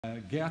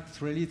Gerd,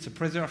 really, it's a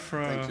pleasure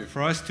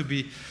for us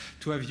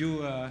to have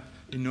you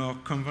in our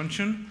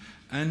convention.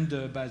 And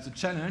the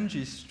challenge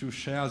is to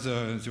share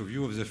the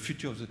view of the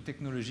future of the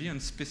technology, and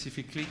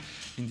specifically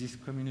in this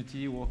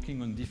community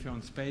working on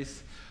different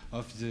space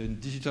of the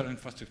digital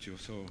infrastructure.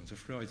 So the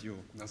floor is yours.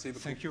 Merci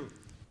beaucoup. Thank you.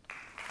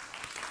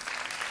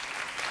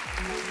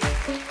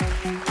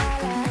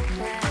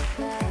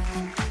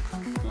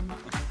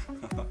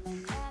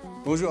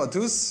 Bonjour à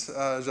tous,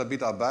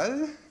 j'habite à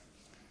Bâle,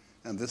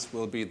 and this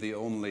will be the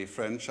only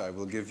French I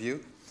will give you.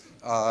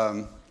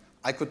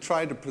 I could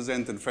try to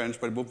present in French,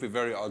 but it would be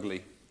very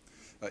ugly,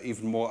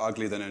 even more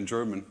ugly than in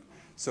German.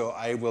 So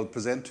I will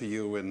present to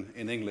you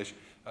in English.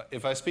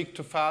 If I speak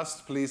too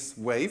fast, please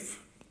wave.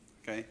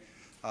 Okay?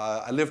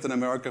 I lived in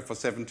America for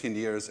 17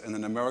 years, and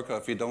in America,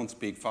 if you don't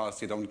speak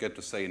fast, you don't get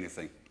to say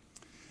anything.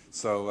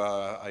 So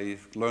I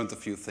learned a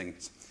few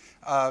things.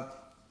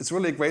 It's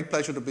really a great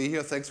pleasure to be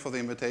here. Thanks for the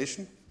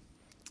invitation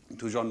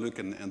to Jean-Luc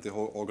and the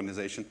whole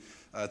organization.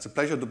 It's a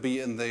pleasure to be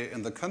in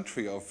the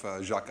country of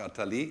Jacques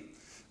Attali,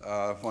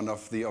 one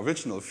of the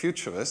original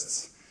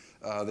futurists.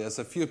 There's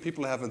a few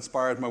people who have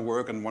inspired my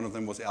work, and one of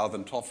them was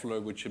Alvin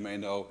Toffler, which you may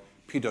know,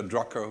 Peter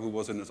Drucker, who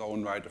was in his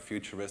own right a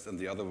futurist, and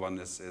the other one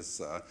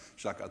is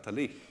Jacques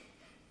Attali.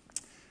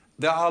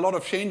 There are a lot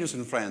of changes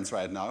in France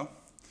right now.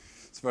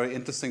 It's very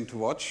interesting to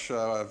watch.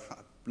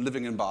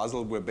 Living in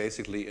Basel, we're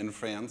basically in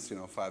France,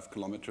 5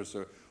 kilometers,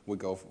 or we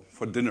go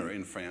for dinner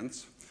in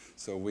France.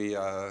 So we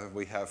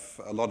have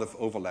a lot of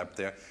overlap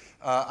there.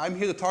 I'm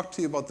here to talk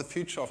to you about the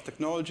future of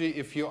technology.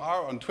 If you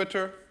are on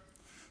Twitter,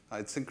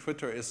 I think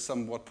Twitter is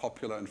somewhat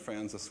popular in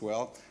France as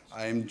well.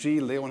 I'm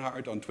Gerd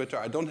Leonhard on Twitter.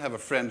 I don't have a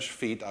French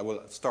feed. I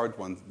will start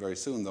one very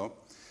soon, though.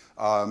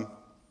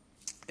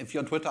 If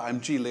you're on Twitter, I'm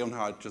Gerd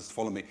Leonhard. Just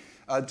follow me.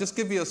 Just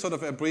give you a sort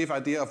of a brief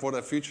idea of what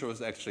a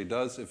futurist actually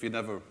does. If you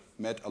never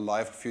met a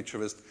live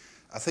futurist,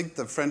 I think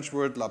the French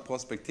word la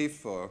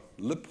prospective, or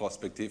le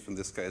prospective in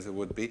this case it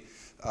would be,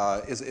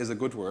 is a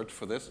good word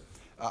for this.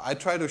 I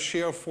try to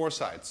share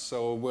foresights,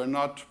 so we're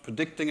not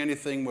predicting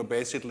anything. We're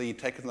basically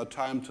taking the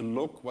time to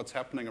look what's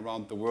happening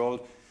around the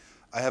world.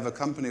 I have a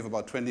company of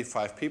about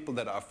 25 people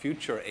that are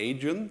future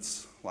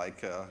agents,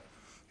 like,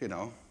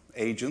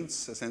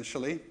 agents,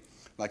 essentially,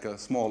 like a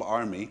small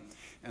army.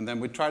 And then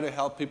we try to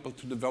help people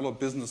to develop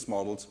business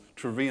models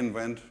to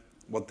reinvent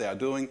what they are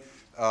doing.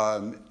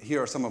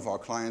 Here are some of our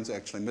clients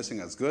actually missing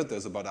as good.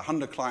 There's about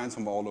 100 clients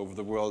from all over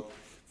the world,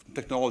 from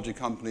technology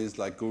companies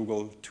like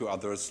Google to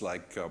others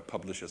like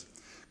publishers.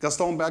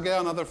 Gaston Berger,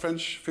 another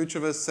French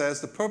futurist,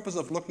 says the purpose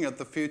of looking at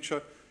the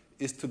future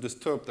is to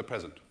disturb the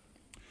present.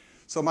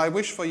 So my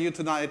wish for you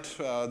tonight,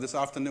 this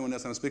afternoon,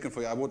 as I'm speaking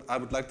for you, I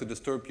would like to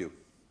disturb you.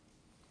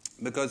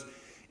 Because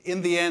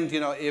in the end,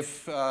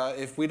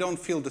 if we don't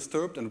feel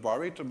disturbed and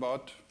worried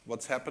about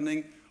what's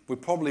happening, we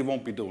probably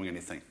won't be doing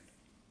anything.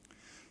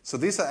 So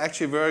these are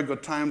actually very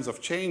good times of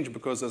change,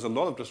 because there's a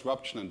lot of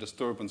disruption and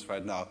disturbance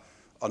right now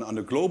on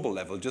a global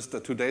level. Just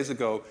 2 days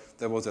ago,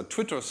 there was a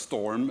Twitter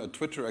storm, a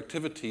Twitter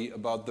activity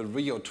about the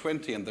Rio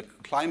 20 and the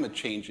climate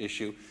change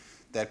issue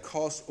that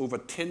caused over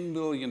 10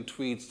 million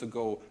tweets to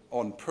go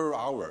on per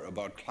hour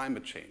about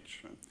climate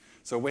change.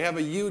 So we have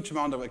a huge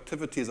amount of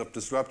activities of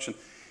disruption,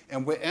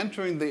 and we're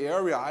entering the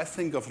area, I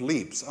think, of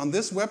leaps. On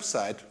this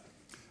website,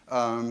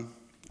 I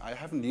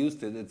haven't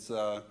used it. It's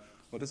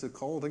what is it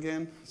called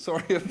again?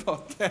 Sorry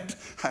about that.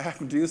 I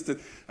haven't used it.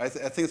 I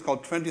think it's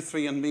called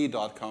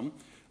 23andme.com.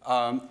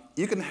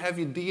 You can have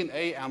your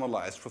DNA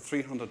analyzed for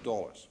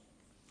 $300.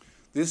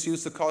 This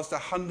used to cost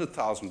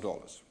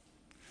 $100,000.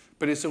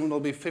 Pretty soon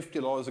it'll be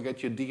 $50 to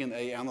get your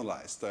DNA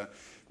analyzed.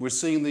 We're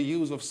seeing the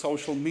use of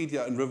social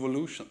media in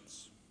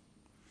revolutions.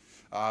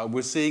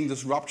 We're seeing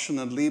disruption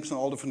and leaps in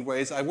all different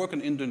ways. I work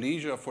in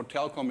Indonesia for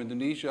Telkom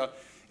Indonesia,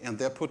 and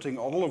they're putting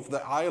all of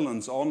the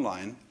islands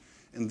online.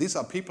 And these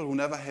are people who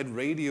never had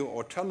radio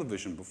or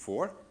television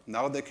before.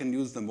 Now they can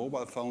use the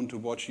mobile phone to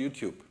watch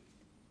YouTube.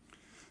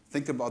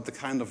 Think about the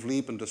kind of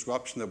leap and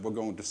disruption that we're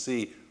going to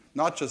see,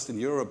 not just in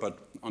Europe, but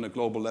on a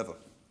global level.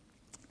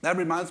 That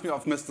reminds me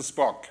of Mr.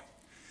 Spock.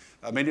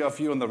 Many of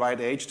you in the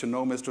right age to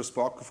know Mr.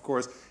 Spock, of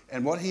course.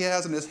 And what he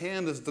has in his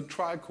hand is the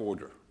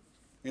tricorder.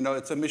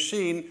 It's a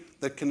machine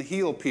that can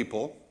heal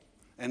people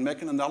and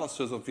make an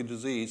analysis of your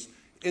disease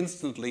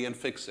instantly and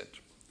fix it.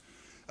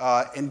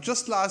 And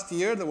just last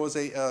year, there was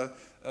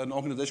an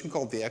organization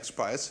called the X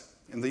Prize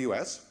in the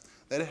US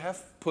that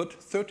have put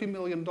 $30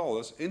 million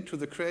into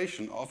the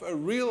creation of a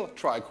real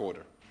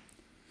tricorder.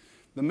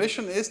 The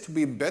mission is to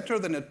be better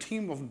than a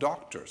team of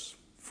doctors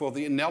for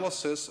the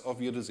analysis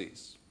of your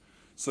disease.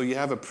 So you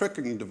have a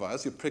pricking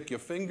device. You prick your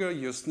finger,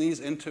 you sneeze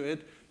into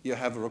it, you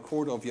have a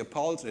recorder of your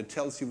pulse, and it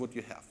tells you what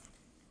you have.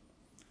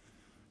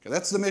 Okay,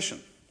 that's the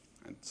mission.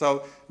 And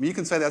so you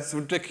can say that's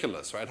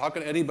ridiculous, right? How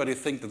can anybody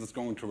think that it's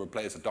going to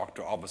replace a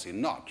doctor? Obviously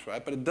not,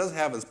 right? But it does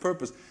have its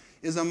purpose.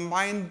 It's a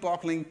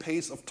mind-boggling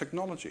pace of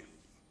technology.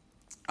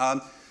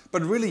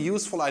 But really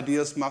useful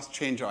ideas must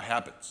change our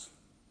habits,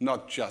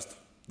 not just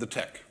the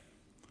tech.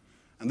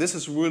 And this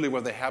is really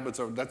where the habits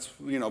are. That's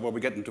where we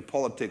get into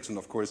politics, and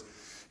of course,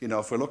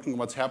 if we're looking at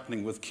what's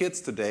happening with kids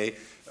today,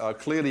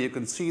 clearly you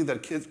can see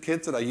that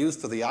kids that are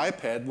used to the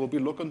iPad will be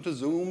looking to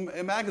Zoom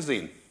a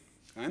magazine.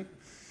 Right?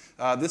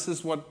 This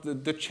is what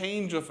the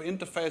change of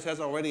interface has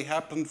already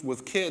happened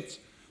with kids,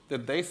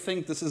 that they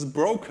think this is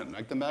broken,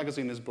 like the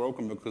magazine is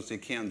broken because they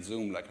can't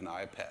Zoom like an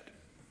iPad.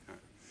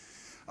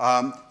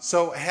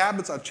 So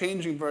habits are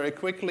changing very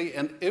quickly,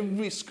 and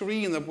every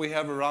screen that we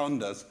have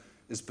around us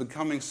is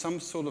becoming some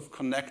sort of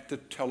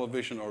connected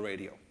television or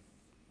radio.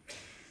 I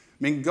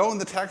mean, go in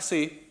the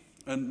taxi,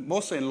 and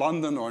mostly in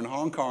London or in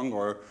Hong Kong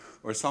or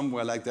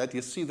somewhere like that,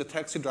 you see the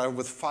taxi driver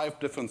with 5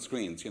 different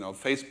screens.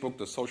 Facebook,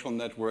 the social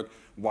network,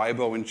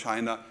 Weibo in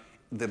China,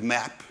 the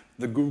map,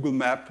 the Google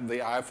map, the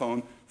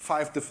iPhone,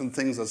 5 different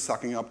things are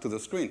sucking up to the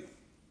screen.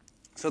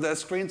 So there's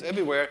screens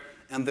everywhere,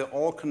 and they're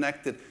all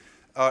connected.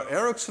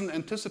 Ericsson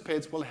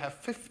anticipates we'll have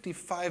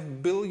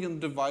 55 billion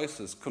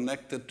devices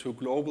connected to a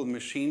global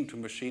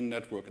machine-to-machine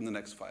network in the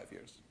next 5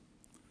 years.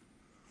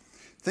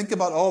 Think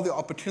about all the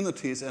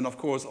opportunities and, of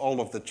course,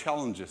 all of the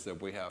challenges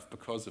that we have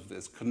because of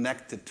this.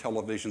 Connected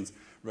televisions,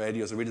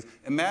 radios, and readers.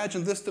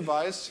 Imagine this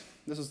device.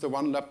 This is the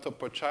one laptop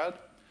per child.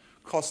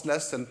 Costs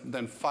less than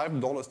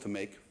 $5 to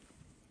make,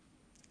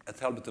 a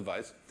tablet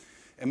device.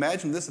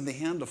 Imagine this in the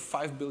hand of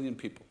 5 billion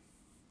people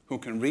who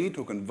can read,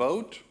 who can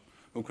vote,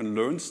 who can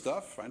learn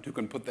stuff, right? Who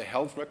can put their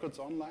health records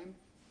online.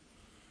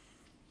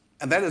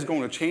 And that is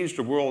going to change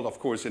the world, of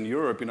course, in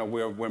Europe.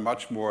 We're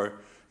much more,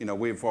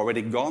 we've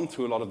already gone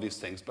through a lot of these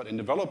things. But in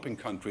developing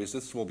countries,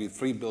 this will be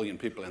 3 billion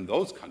people in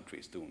those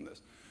countries doing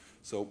this.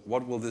 So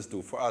what will this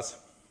do for us?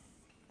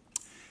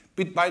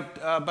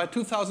 By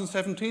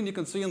 2017, you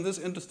can see in this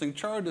interesting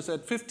chart is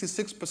that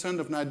 56%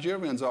 of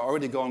Nigerians are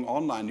already going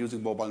online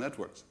using mobile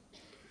networks.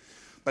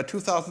 By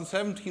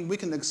 2017, we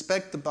can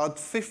expect about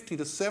 50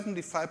 to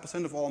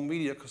 75% of all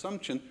media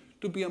consumption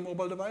to be on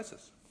mobile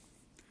devices.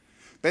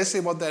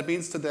 Basically, what that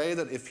means today,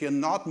 that if you're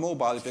not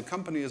mobile, if your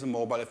company isn't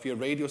mobile, if your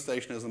radio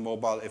station isn't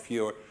mobile, if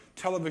your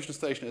television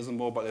station isn't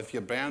mobile, if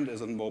your brand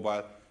isn't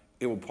mobile,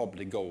 it will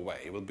probably go away.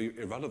 It will be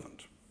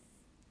irrelevant.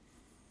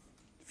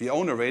 If you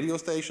own a radio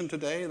station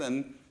today,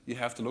 then you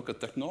have to look at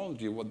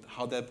technology,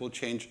 how that will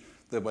change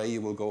the way you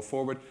will go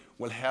forward.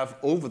 We'll have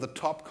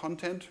over-the-top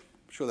content.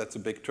 I'm sure that's a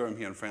big term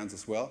here in France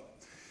as well.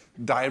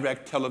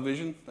 Direct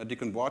television that you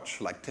can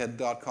watch, like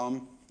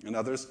TED.com and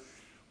others.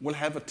 We'll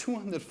have a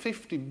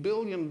 $250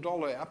 billion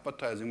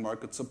advertising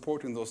market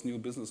supporting those new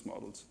business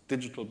models,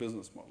 digital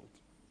business models,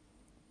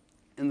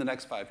 in the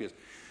next 5 years.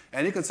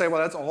 And you can say,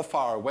 well, that's all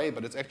far away,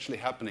 but it's actually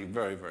happening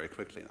very, very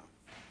quickly now.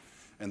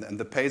 And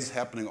the pace is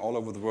happening all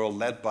over the world,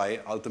 led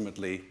by,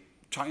 ultimately,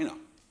 China.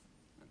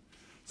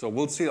 So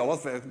we'll see a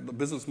lot of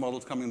business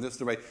models coming this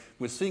way.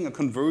 We're seeing a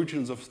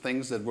convergence of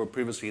things that were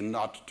previously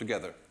not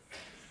together.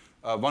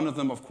 One of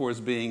them, of course,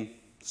 being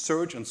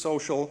search and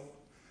social,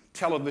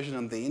 television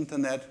and the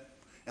internet.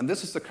 And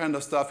this is the kind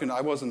of stuff,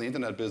 I was in the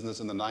internet business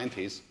in the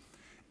 90s,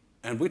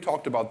 and we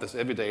talked about this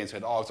every day and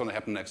said, oh, it's going to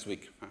happen next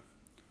week.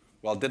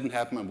 Well, it didn't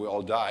happen, and we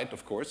all died,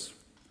 of course,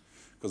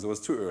 because it was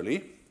too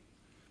early.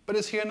 But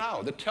it's here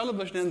now. The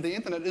television and the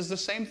internet is the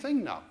same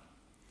thing now.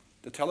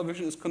 The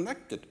television is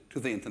connected to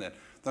the internet.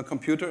 The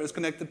computer is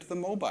connected to the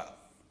mobile.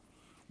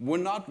 We're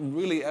not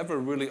really ever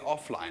really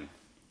offline,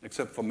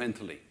 except for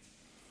mentally.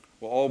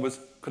 We're always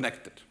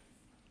connected.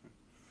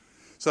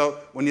 So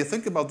when you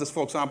think about this,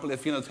 for example,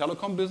 if you're in a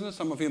telecom business,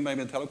 some of you may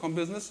be in a telecom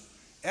business,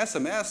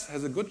 SMS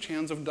has a good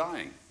chance of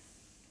dying.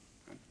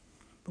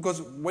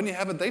 Because when you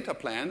have a data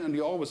plan and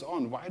you're always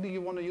on, why do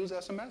you want to use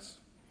SMS?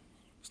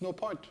 There's no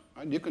point.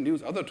 Right? You can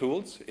use other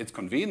tools. It's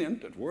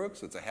convenient. It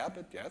works. It's a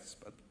habit, yes.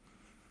 But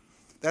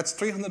that's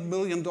 $300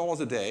 million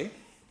a day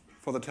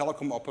for the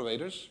telecom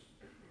operators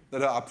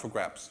that are up for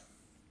grabs.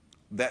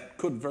 That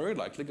could very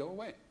likely go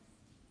away.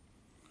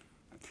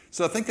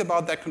 So think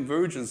about that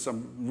convergence,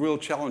 some real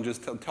challenges,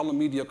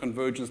 telemedia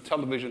convergence,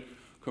 television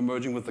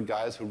converging with the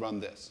guys who run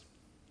this.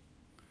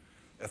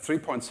 A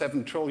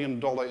 $3.7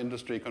 trillion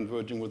industry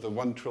converging with a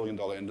 $1 trillion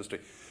industry.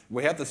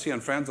 We had this here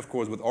in France, of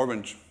course, with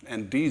Orange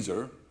and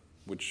Deezer,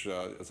 which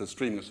is a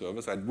streaming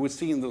service. We're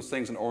seeing those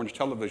things in Orange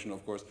Television,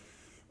 of course.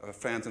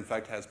 France, in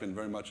fact, has been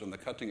very much on the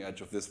cutting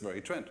edge of this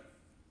very trend,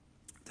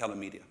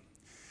 telemedia.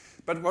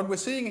 But what we're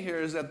seeing here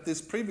is that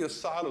these previous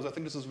silos, I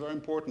think this is very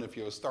important if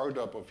you're a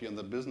startup, or if you're in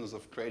the business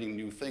of creating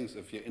new things,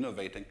 if you're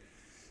innovating.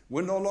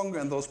 We're no longer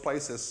in those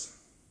places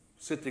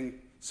sitting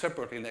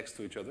separately next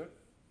to each other.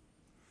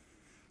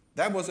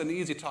 That was an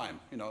easy time.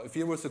 If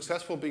you were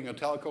successful being a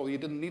telco, you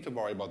didn't need to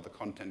worry about the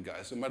content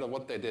guys. No matter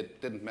what they did,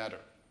 it didn't matter.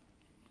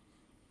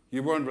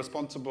 You weren't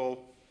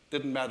responsible,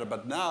 didn't matter.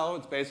 But now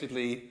it's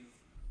basically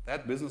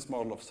that business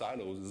model of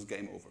silos is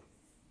game over.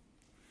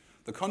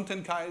 The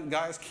content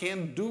guys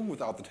can't do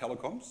without the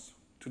telecoms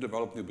to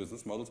develop new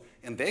business models,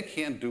 and they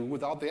can't do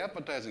without the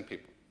advertising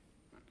people.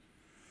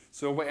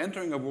 So we're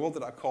entering a world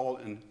that I call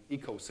an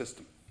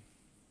ecosystem.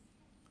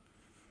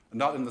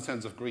 Not in the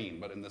sense of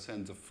green, but in the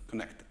sense of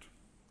connected.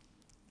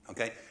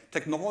 Okay?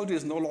 Technology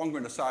is no longer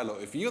in a silo.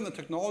 If you're in the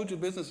technology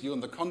business, you're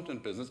in the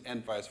content business,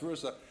 and vice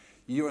versa.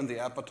 You're in the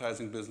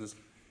advertising business.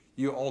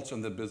 You're also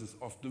in the business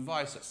of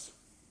devices.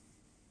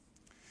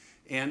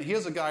 And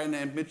here's a guy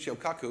named Michio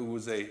Kaku,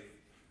 who's an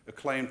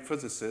acclaimed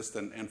physicist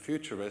and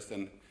futurist,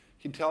 and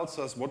he tells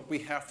us what we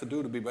have to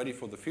do to be ready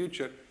for the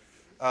future.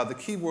 The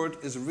key word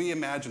is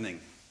reimagining,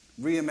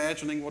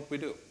 reimagining what we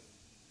do.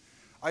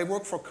 I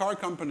work for car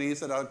companies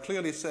that are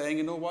clearly saying,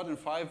 you know what, in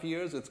 5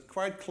 years, it's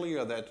quite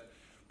clear that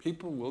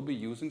people will be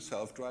using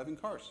self-driving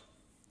cars,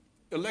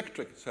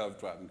 electric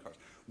self-driving cars.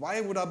 Why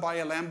would I buy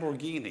a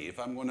Lamborghini if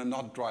I'm going to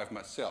not drive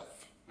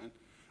myself? Right?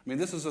 I mean,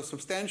 this is a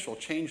substantial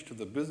change to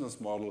the business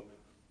model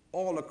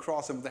all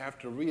across, and they have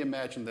to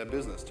reimagine their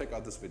business. Check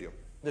out this video.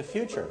 The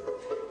future.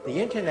 The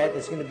internet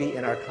is going to be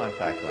in our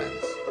contact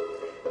lens.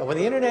 And when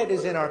the internet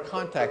is in our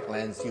contact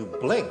lens, you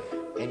blink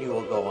and you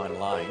will go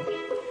online.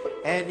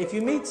 And if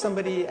you meet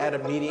somebody at a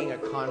meeting, a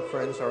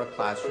conference, or a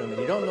classroom,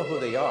 and you don't know who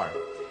they are,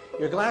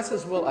 your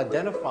glasses will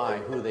identify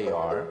who they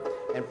are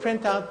and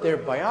print out their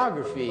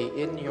biography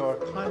in your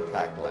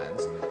contact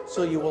lens,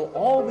 so you will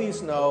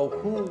always know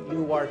who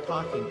you are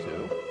talking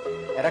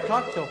to. At a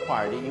cocktail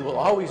party, you will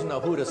always know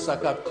who to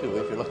suck up to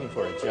if you're looking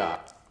for a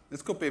job.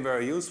 This could be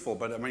very useful,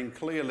 but I mean,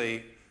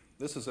 clearly,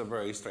 this is a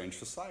very strange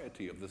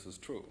society if this is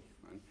true.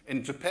 Right?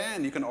 In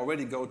Japan, you can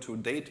already go to a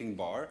dating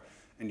bar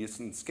and you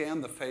can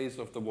scan the face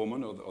of the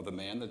woman or the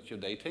man that you're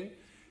dating,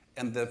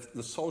 and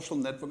the social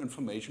network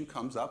information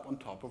comes up on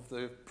top of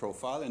the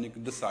profile, and you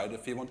can decide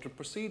if you want to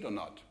proceed or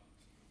not.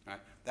 Right?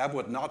 That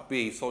would not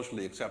be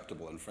socially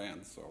acceptable in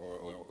France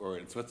or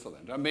in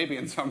Switzerland, or maybe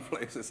in some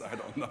places, I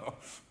don't know.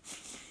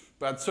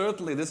 But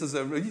certainly this is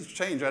a huge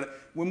change. Right?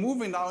 We're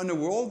moving now in a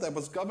world that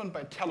was governed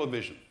by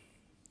television.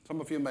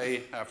 Some of you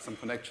may have some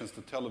connections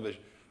to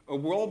television. A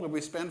world where we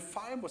spend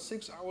 5 or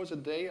 6 hours a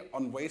day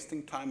on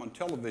wasting time on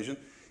television,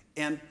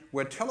 and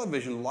where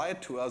television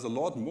lied to us a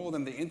lot more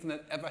than the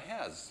internet ever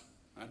has.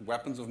 Right?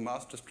 Weapons of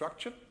mass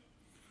destruction.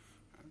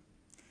 Right?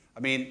 I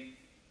mean,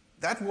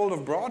 that world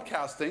of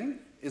broadcasting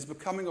is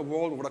becoming a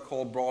world of what I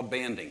call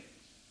broadbanding.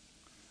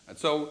 And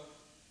so,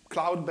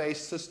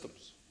 cloud-based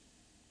systems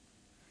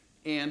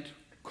and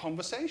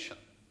conversation,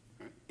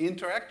 right?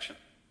 Interaction.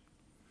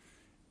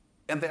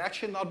 And they're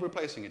actually not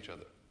replacing each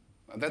other.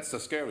 And that's the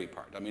scary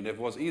part. I mean, if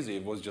it was easy,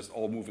 it was just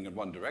all moving in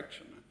one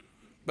direction. Right?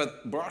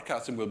 But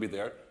broadcasting will be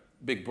there.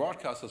 Big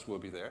broadcasters will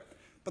be there,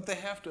 but they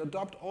have to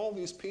adopt all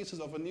these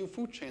pieces of a new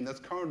food chain that's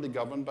currently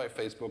governed by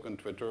Facebook and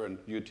Twitter and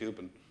YouTube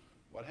and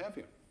what have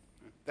you.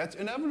 That's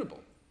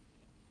inevitable.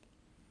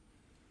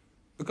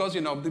 Because,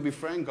 you know, to be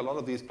frank, a lot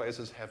of these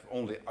places have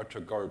only utter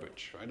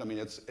garbage, right? I mean,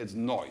 it's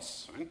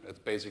noise, right? It's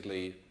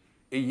basically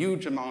a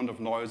huge amount of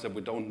noise that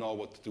we don't know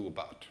what to do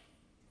about.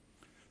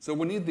 So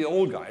we need the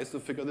old guys to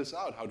figure this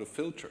out, how to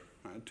filter,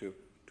 right? To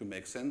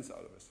make sense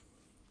out of this.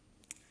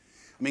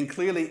 I mean,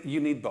 clearly, you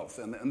need both.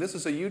 And this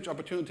is a huge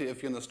opportunity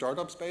if you're in the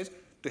startup space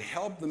to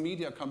help the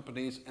media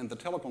companies and the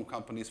telecom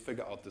companies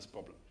figure out this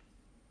problem.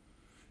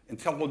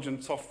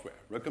 Intelligent software,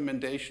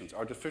 recommendations,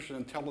 artificial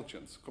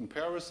intelligence,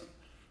 comparison,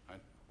 right?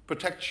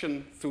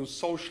 Protection through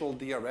social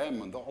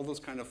DRM and all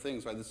those kind of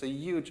things. Right? It's a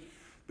huge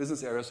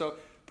business area. So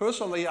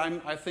personally,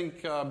 I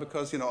think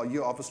because, you know,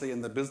 you're obviously in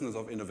the business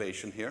of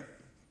innovation here,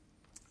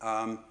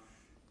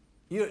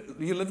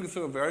 you're living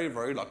through a very,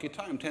 very lucky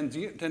time. 10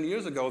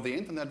 years ago, the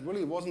internet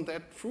really wasn't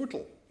that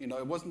fruitful. You know,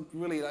 it wasn't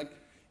really like,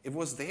 it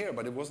was there,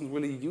 but it wasn't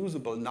really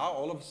usable. Now,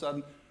 all of a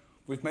sudden,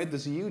 we've made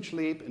this huge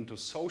leap into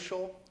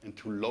social,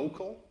 into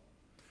local,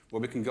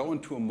 where we can go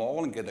into a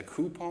mall and get a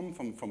coupon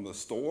from the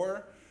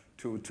store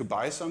to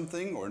buy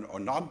something or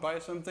not buy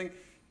something.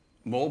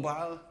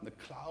 Mobile, the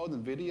cloud,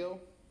 and video.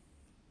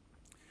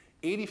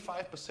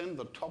 85% of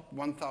the top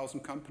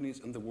 1,000 companies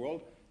in the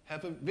world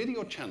have a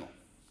video channel,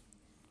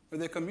 where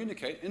they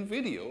communicate in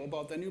video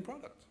about their new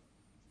product.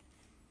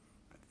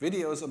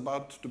 Video is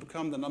about to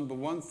become the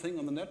 #1 thing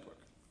on the network.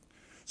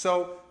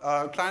 So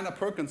Kleiner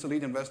Perkins, a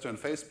lead investor in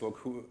Facebook,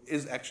 who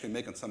is actually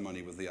making some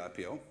money with the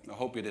IPO. I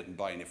hope you didn't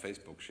buy any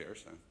Facebook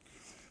shares.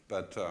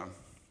 But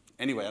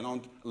anyway, I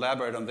don't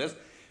elaborate on this.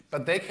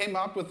 But they came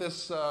up with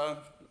this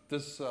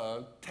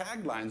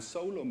tagline,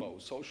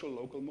 SOLOMO, social,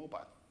 local,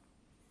 mobile.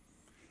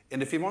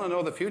 And if you want to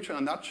know the future in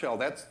a nutshell,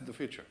 that's the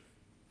future.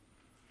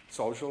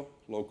 Social,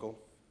 local,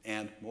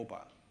 and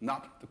mobile,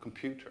 not the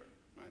computer.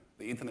 Right?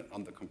 The internet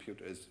on the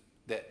computer is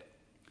dead.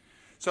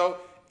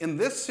 So in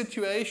this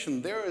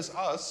situation, there is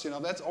us, you know,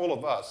 that's all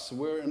of us.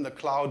 We're in the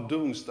cloud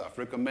doing stuff,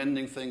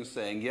 recommending things,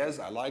 saying, yes,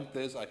 I like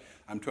this,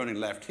 I'm turning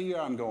left here,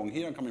 I'm going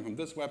here, I'm coming from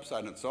this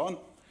website, and so on.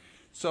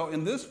 So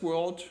in this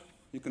world,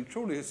 you can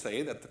truly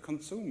say that the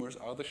consumers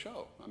are the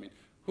show. I mean,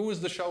 who is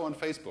the show on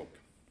Facebook?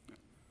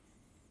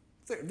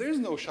 There's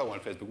no show on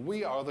Facebook.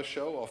 We are the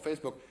show of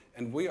Facebook,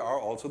 and we are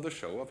also the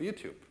show of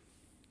YouTube.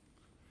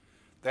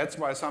 That's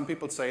why some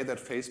people say that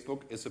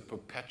Facebook is a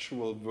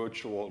perpetual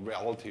virtual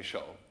reality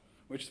show,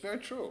 which is very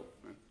true.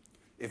 Right?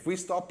 If we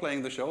stop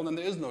playing the show, then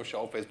there is no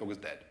show. Facebook is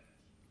dead.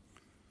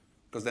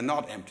 Because they're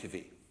not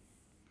MTV.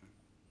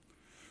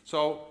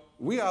 So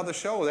we are the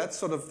show. That's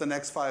sort of the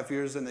next 5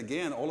 years. And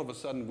again, all of a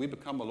sudden, we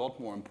become a lot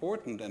more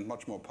important and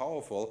much more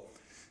powerful.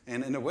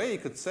 And in a way, you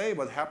could say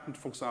what happened,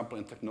 for example,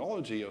 in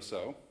technology or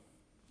so,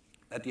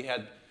 that you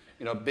had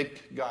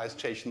big guys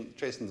chasing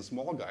the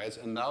small guys,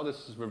 and now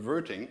this is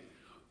reverting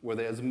where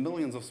there's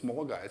millions of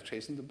small guys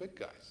chasing the big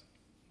guys.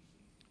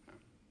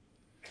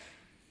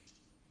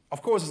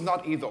 Of course, it's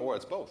not either or,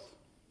 it's both.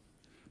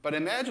 But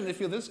imagine if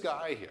you're this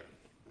guy here.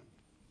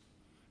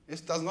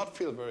 This does not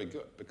feel very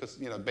good because,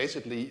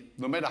 basically,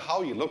 no matter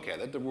how you look at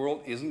it, the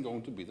world isn't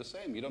going to be the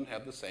same. You don't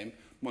have the same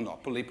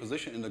monopoly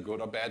position in a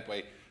good or bad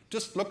way.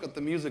 Just look at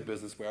the music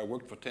business where I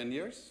worked for 10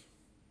 years.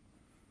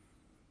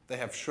 They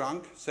have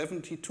shrunk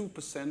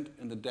 72%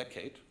 in the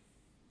decade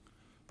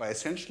by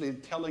essentially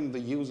telling the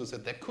users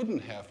that they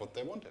couldn't have what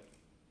they wanted.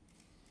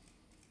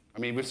 I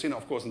mean, we've seen,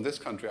 of course, in this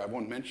country, I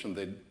won't mention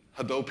the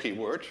Hadopi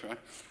word, right?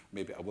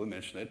 Maybe I will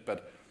mention it,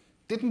 but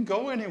didn't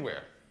go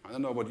anywhere. I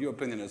don't know what your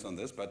opinion is on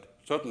this, but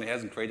certainly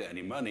hasn't created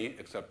any money,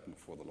 except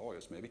for the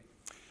lawyers, maybe.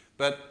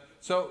 But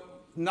so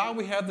now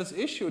we have this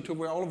issue to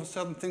where all of a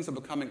sudden things are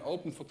becoming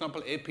open. For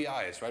example,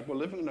 APIs, right? We're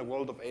living in a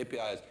world of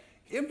APIs.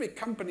 Every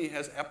company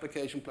has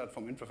application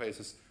platform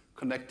interfaces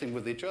connecting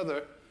with each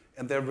other,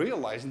 and they're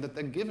realizing that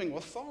they're giving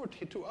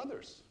authority to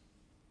others.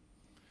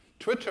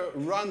 Twitter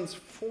runs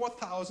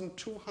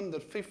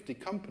 4,250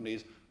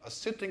 companies are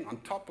sitting on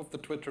top of the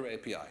Twitter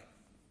API.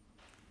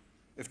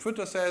 If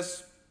Twitter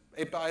says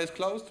API is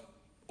closed,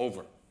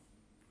 over.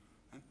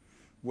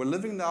 We're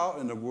living now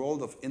in a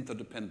world of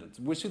interdependence.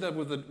 We see that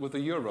with the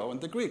euro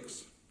and the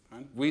Greeks.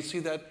 Right? We see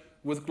that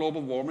with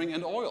global warming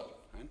and oil.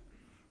 Right?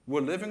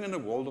 We're living in a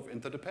world of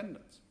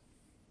interdependence.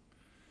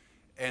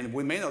 And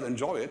we may not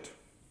enjoy it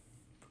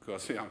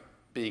because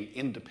being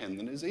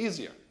independent is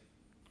easier.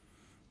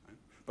 Right?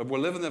 But we're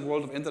living in a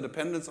world of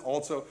interdependence.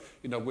 Also,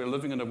 we're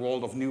living in a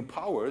world of new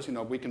powers.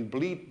 We can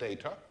bleed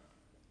data.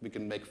 We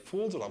can make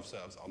fools of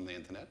ourselves on the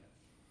internet.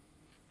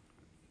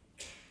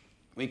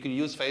 We can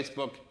use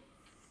Facebook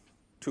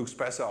to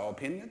express our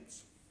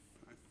opinions.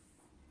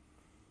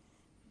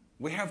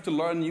 We have to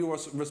learn new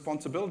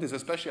responsibilities,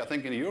 especially I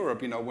think in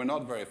Europe, we're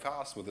not very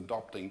fast with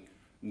adopting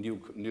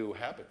new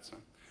habits.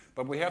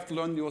 But we have to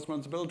learn new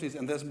responsibilities,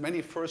 and there's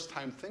many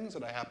first-time things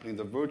that are happening,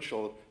 the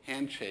virtual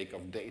handshake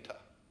of data.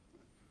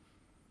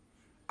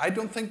 I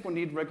don't think we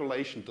need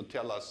regulation to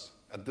tell us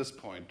at this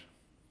point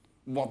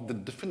what the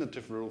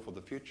definitive rule for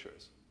the future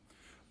is.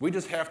 We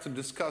just have to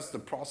discuss the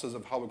process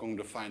of how we're going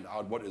to find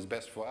out what is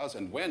best for us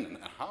and when and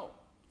how.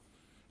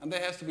 And there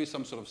has to be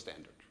some sort of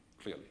standard,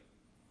 clearly.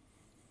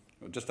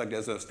 Just like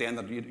there's a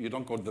standard, you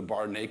don't go to the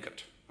bar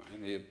naked.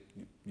 Right?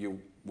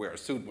 You wear a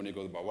suit when you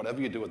go to the bar, whatever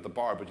you do at the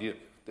bar, but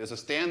there's a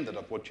standard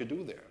of what you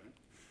do there. Right?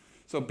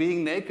 So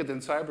being naked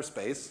in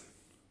cyberspace,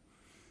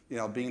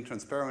 being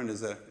transparent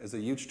is a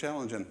huge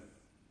challenge. And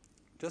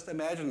just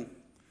imagine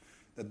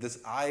that this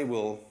I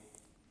will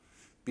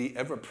be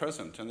ever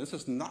present, and this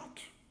is not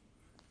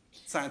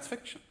science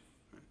fiction.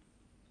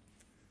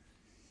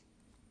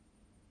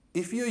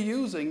 If you're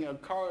using a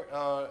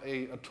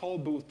toll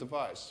booth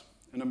device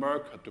in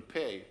America to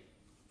pay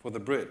for the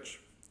bridge,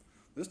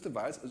 this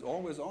device is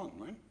always on,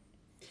 right?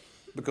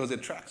 Because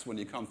it tracks when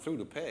you come through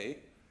to pay,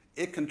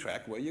 it can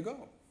track where you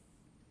go.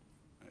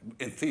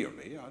 In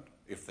theory,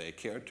 if they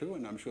care to,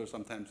 and I'm sure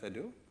sometimes they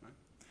do. Right?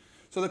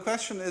 So the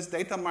question is,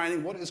 data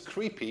mining, what is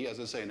creepy, as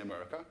I say in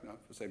America? If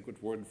I say a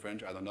good word in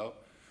French, I don't know.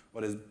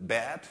 What is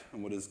bad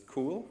and what is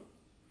cool?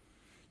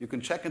 You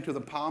can check into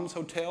the Palms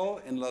Hotel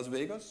in Las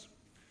Vegas,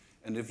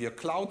 and if your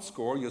cloud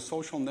score, your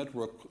social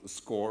network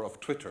score of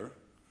Twitter,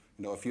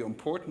 if you're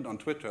important on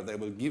Twitter, they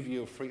will give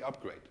you a free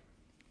upgrade.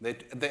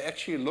 They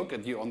actually look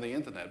at you on the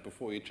internet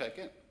before you check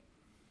in.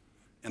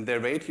 And they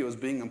rate you as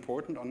being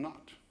important or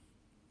not.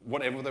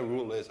 Whatever the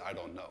rule is, I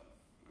don't know.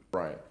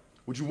 Right.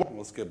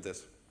 We'll skip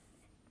this.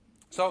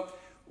 So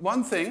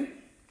one thing,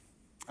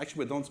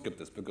 actually we don't skip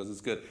this because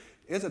it's good,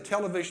 is a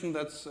television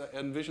that's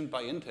envisioned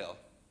by Intel.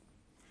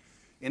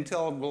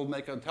 Intel will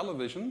make a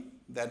television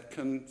that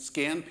can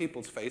scan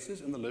people's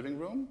faces in the living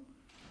room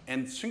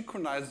and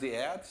synchronize the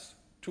ads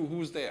to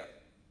who's there.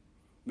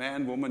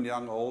 Man, woman,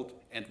 young, old,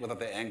 and whether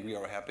they're angry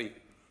or happy.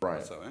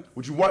 Right. So,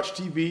 Would you watch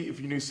TV if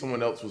you knew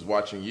someone else was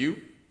watching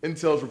you?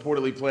 Intel is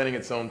reportedly planning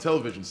its own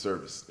television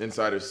service.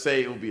 Insiders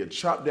say it will be a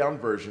chopped-down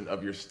version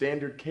of your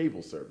standard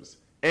cable service.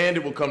 And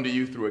it will come to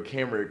you through a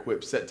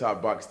camera-equipped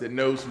set-top box that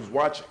knows who's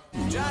watching.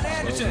 John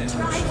Anderson,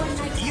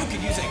 you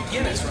could use a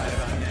Guinness right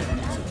about now.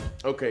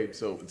 Okay,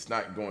 so it's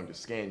not going to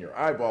scan your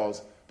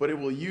eyeballs, but it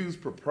will use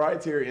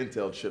proprietary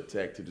Intel chip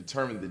tech to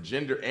determine the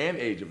gender and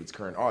age of its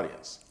current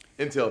audience.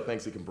 Intel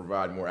thinks it can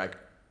provide more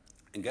accurate.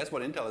 And guess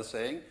what Intel is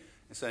saying?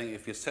 It's saying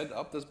if you set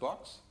up this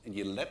box and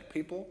you let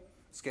people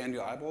scan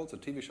your eyeballs, the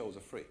TV shows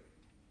are free.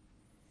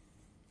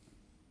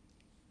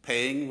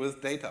 Paying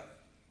with data.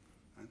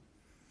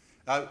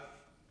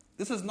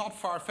 This is not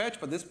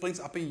far-fetched, but this brings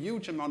up a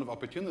huge amount of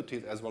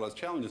opportunities as well as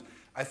challenges.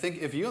 I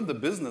think if you're in the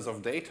business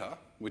of data,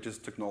 which is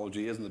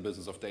technology is in the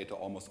business of data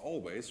almost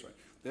always, right,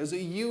 there's a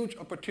huge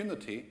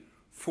opportunity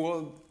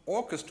for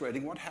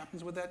orchestrating what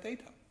happens with that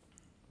data.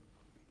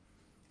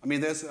 I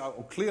mean, there's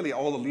clearly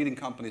all the leading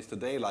companies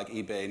today, like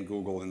eBay and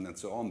Google and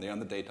so on, they're in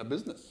the data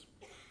business.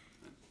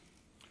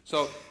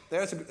 So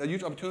there's a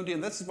huge opportunity,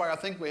 and this is why I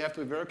think we have to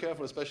be very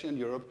careful, especially in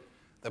Europe,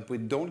 that we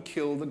don't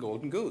kill the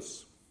golden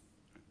goose.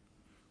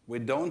 We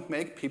don't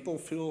make people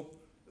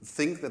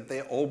think that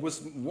they're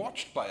always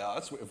watched by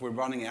us if we're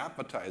running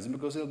advertising,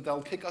 because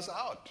they'll kick us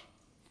out.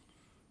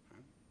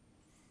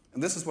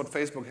 And this is what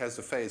Facebook has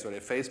to face, where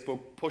Facebook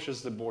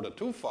pushes the border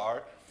too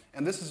far.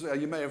 And this is,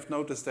 you may have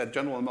noticed that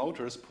General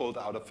Motors pulled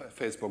out of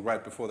Facebook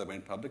right before they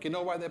went public. You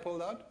know why they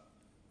pulled out?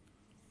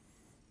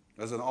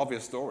 There's an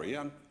obvious story.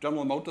 Yeah?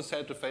 General Motors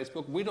said to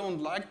Facebook, we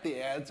don't like the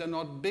ads, they're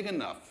not big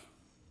enough.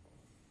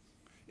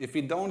 If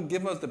you don't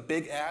give us the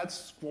big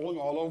ads scrolling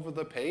all over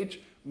the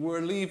page,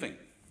 we're leaving.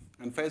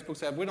 And Facebook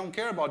said, we don't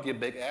care about your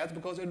big ads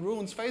because it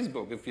ruins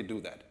Facebook if you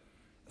do that.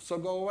 So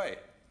go away.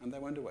 And they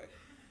went away.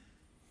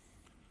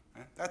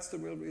 That's the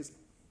real reason.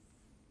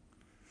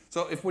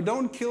 So if we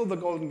don't kill the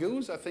golden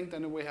goose, I think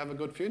then we have a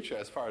good future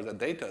as far as the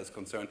data is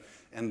concerned.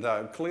 And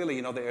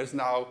clearly, there is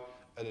now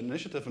an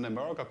initiative in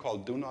America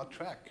called Do Not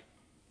Track.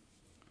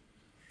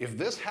 If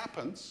this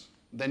happens,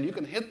 then you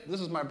can hit,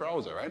 this is my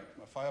browser, right?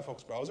 My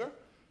Firefox browser.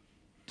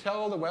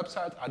 Tell the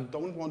website, I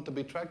don't want to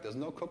be tracked. There's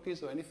no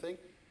cookies or anything.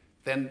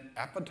 Then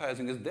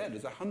advertising is dead.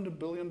 It's $100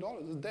 billion.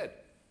 It's dead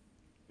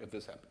if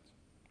this happens.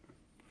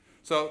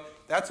 So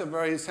that's a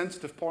very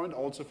sensitive point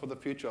also for the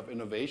future of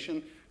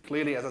innovation.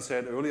 Clearly, as I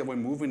said earlier, we're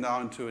moving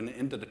now into an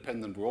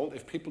interdependent world.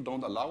 If people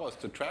don't allow us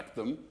to track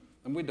them,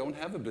 then we don't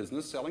have a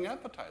business selling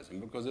advertising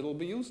because it'll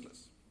be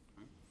useless.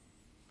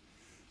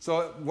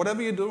 So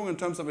whatever you're doing in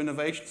terms of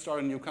innovation,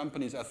 starting new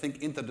companies, I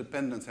think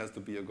interdependence has to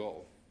be a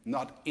goal,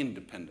 not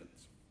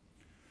independence.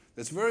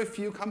 There's very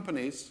few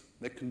companies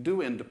that can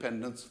do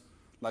independence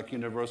like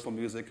Universal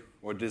Music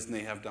or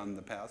Disney have done in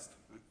the past,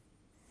 right?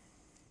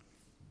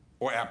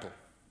 Or Apple.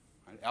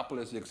 Right? Apple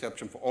is the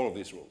exception for all of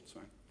these rules.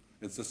 Right?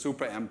 It's a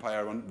super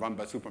empire run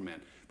by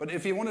Superman. But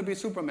if you want to be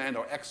Superman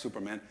or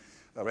ex-Superman,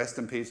 rest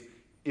in peace,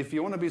 if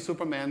you want to be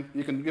Superman,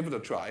 you can give it a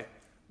try,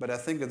 but I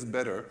think it's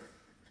better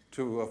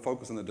to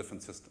focus on a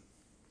different system.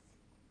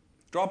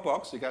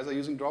 Dropbox, you guys are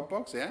using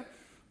Dropbox, yeah?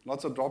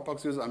 Lots of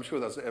Dropbox users, I'm sure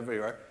that's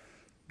everywhere.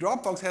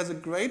 Dropbox has a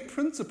great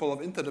principle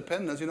of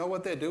interdependence. You know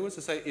what they do is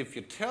to say, if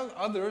you tell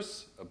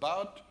others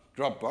about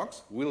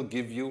Dropbox, we'll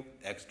give you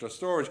extra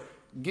storage.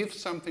 Give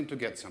something to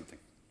get something.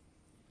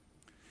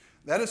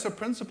 That is a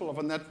principle of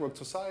a networked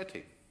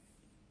society.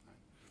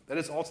 That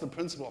is also the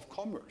principle of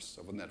commerce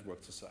of a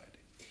networked society.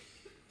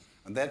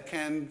 And that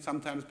can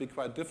sometimes be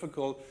quite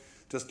difficult,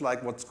 just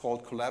like what's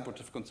called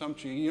collaborative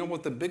consumption. You know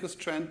what the biggest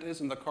trend is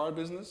in the car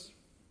business?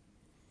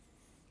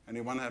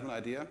 Anyone have an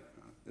idea?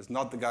 It's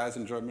not the guys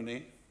in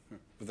Germany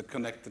with the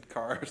connected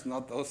cars,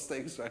 not those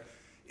things, right?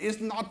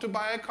 It's not to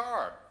buy a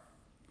car,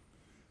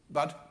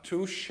 but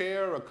to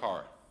share a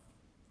car.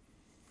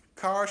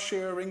 Car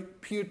sharing,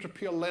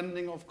 peer-to-peer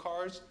lending of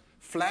cars,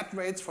 flat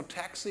rates for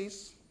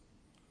taxis.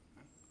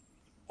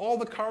 All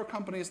the car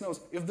companies know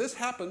if this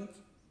happens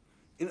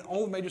in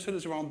all major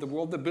cities around the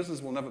world, the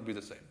business will never be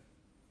the same.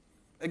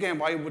 Again,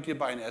 why would you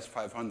buy an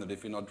S500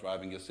 if you're not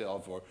driving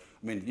yourself? Or,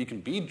 I mean, you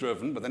can be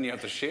driven, but then you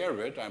have to share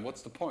it, and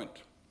what's the point?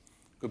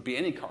 It could be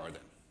any car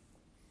then.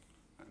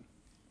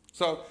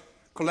 So,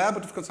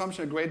 Collaborative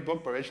Consumption, a great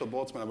book by Rachel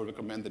Boltzmann, I would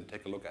recommend that you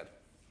take a look at.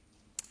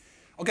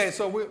 Okay,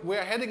 so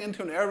we're heading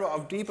into an era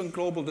of deep and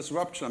global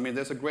disruption. I mean,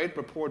 there's a great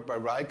report by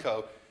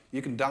Ryko.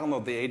 You can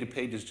download the 80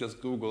 pages, just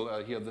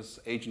Google here, this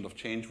Agent of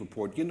Change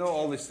report. You know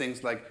all these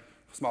things like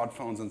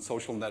smartphones and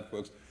social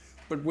networks.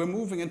 But we're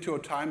moving into a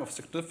time of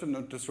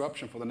significant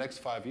disruption for the next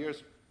 5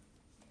 years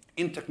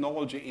in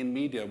technology, in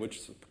media, which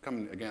is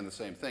becoming, again, the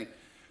same thing.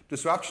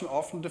 Disruption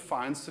often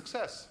defines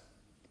success.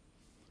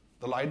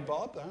 The light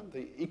bulb,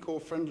 the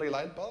eco-friendly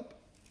light bulb,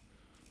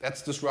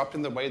 that's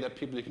disrupting the way that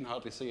people, you can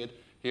hardly see it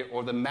here.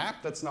 Or the map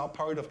that's now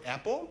part of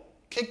Apple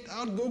kicked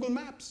out Google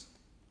Maps.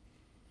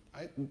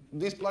 Right?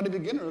 These bloody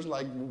beginners,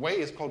 like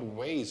Waze, called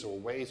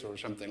Waze or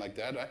something like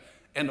that. Right?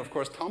 And of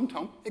course,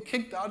 TomTom, it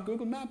kicked out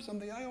Google Maps on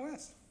the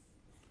iOS.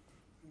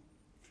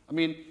 I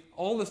mean,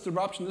 all this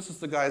disruption, this is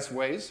the guy's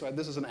Waze, right?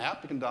 This is an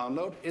app you can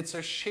download. It's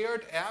a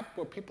shared app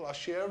where people are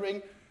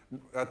sharing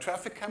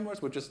traffic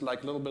cameras, which is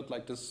like a little bit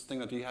like this thing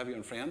that you have here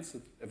in France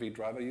that every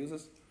driver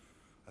uses.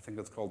 I think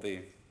it's called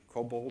the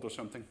Cobalt or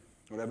something,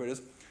 whatever it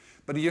is.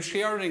 But you're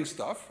sharing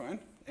stuff, right?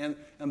 And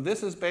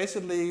this is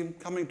basically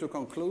coming to a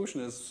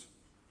conclusion is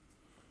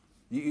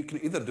you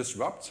can either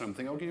disrupt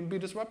something or you can be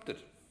disrupted.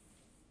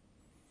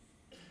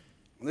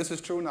 And this is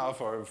true now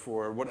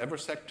for whatever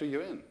sector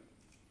you're in.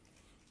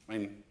 I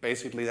mean,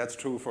 basically that's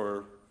true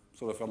for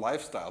sort of a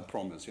lifestyle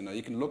promise. You know,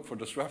 you can look for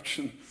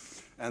disruption.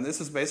 And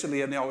this is basically,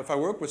 you know, if I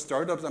work with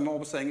startups, I'm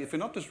always saying, if you're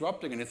not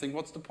disrupting anything,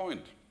 what's the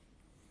point?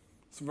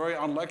 It's very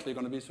unlikely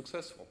you're going to be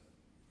successful.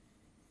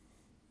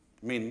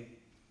 I mean,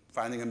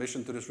 finding a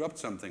mission to disrupt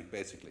something,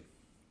 basically.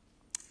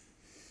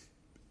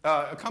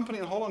 A company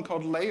in Holland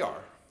called Layar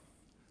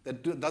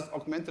that does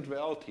augmented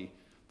reality.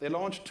 They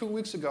launched 2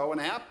 weeks ago an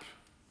app,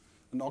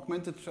 an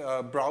augmented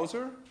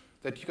browser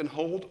that you can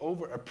hold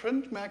over a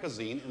print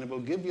magazine, and it will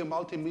give you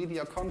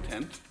multimedia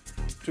content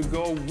to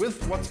go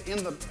with what's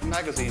in the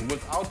magazine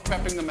without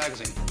prepping the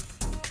magazine.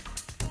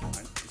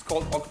 Right? It's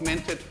called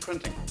augmented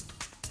printing.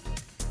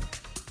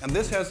 And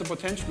this has the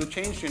potential to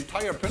change the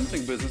entire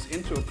printing business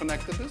into a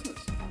connected business.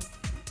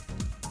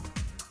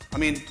 I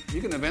mean,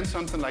 you can invent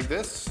something like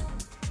this,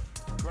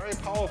 very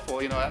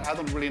powerful. You know, I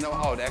don't really know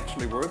how it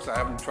actually works. I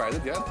haven't tried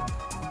it yet.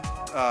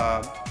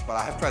 But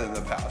I have tried it in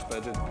the past,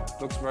 but it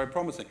looks very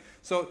promising.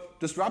 So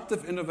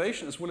disruptive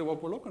innovation is really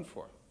what we're looking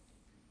for.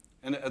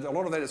 And a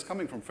lot of that is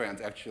coming from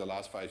France, actually, the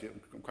last 5 years.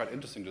 Quite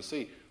interesting to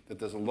see that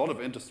there's a lot of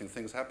interesting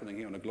things happening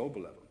here on a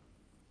global level.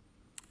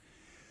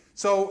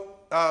 So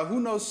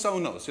who knows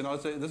Sonos? You know,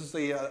 this is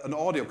an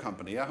audio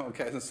company, yeah?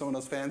 Okay, the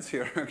Sonos fans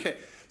here. Okay,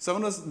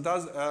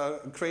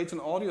 Sonos creates an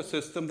audio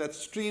system that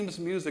streams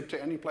music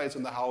to any place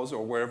in the house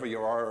or wherever you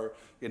are,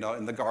 you know,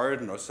 in the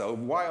garden or so,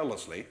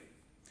 wirelessly.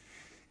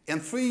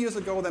 And 3 years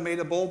ago, they made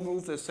a bold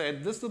move. They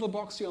said, this little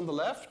box here on the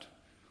left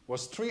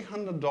was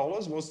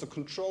 $300, was the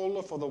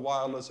controller for the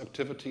wireless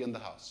activity in the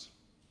house.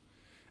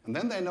 And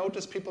then they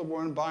noticed people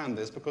weren't buying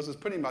this because it's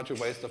pretty much a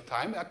waste of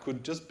time. That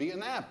could just be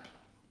an app.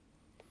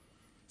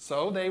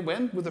 So they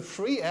went with a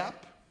free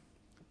app.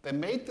 They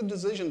made the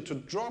decision to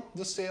drop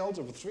the sales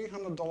of a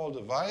 $300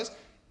 device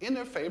in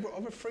their favor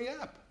of a free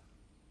app,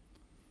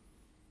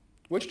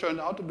 which turned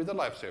out to be the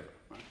lifesaver.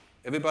 Right?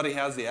 Everybody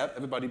has the app,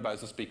 everybody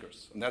buys the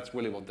speakers, and that's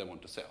really what they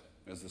want to sell,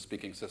 is the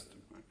speaking system.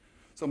 Right?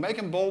 So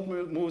making bold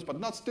moves, but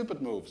not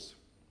stupid moves.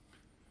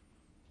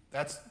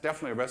 That's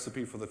definitely a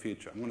recipe for the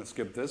future. I'm going to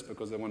skip this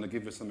because I want to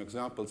give you some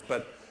examples,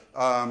 but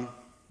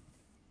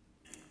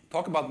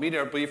talk about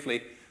media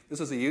briefly. This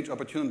is a huge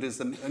opportunity.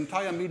 The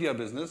entire media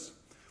business,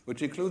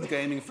 which includes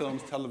gaming,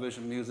 films,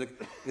 television, music,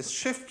 is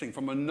shifting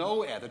from a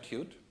no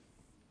attitude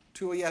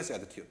to a yes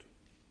attitude.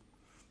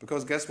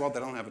 Because guess what? They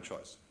don't have a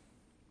choice.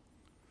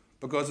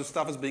 Because the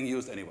stuff is being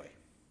used anyway.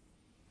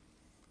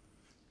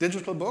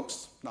 Digital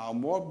books, now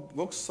more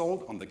books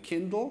sold on the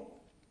Kindle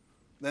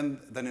than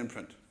in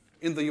print.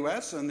 In the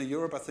US and in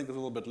Europe, I think it's a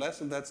little bit less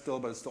than that still,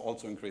 but it's still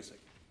also increasing.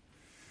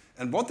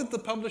 And what did the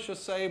publishers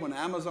say when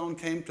Amazon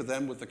came to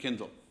them with the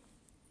Kindle?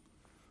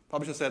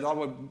 Publishers said,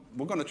 oh,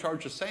 we're going to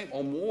charge the same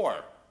or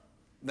more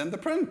than the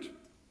print.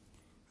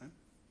 Okay.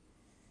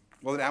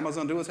 What did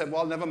Amazon do? They said,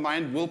 well, never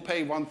mind, we'll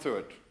pay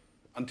 1/3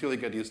 until you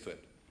get used to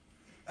it.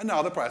 And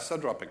now the prices are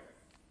dropping.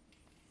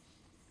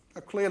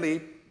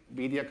 Clearly,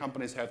 media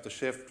companies have to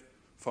shift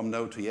from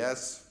no to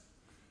yes.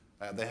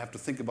 They have to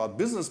think about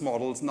business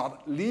models,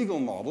 not legal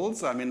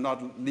models. I mean,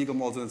 not legal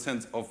models in the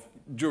sense of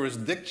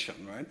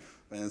jurisdiction, right?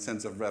 But in the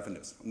sense of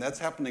revenues. And that's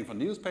happening for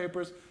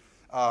newspapers.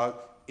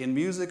 In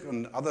music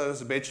and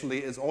others, eventually,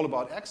 it's all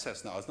about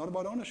access now. It's not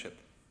about ownership.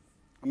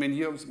 I mean,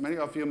 many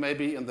of you may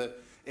be in the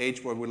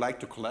age where we like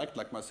to collect,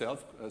 like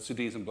myself,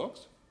 CDs and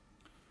books.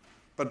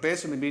 But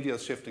basically, media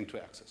is shifting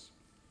to access.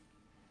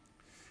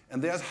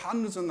 And there's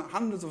hundreds and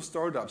hundreds of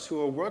startups who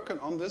are working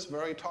on this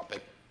very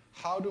topic,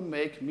 how to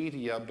make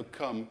media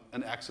become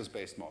an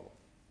access-based model.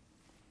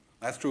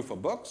 That's true for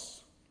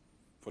books,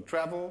 for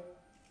travel,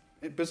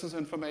 business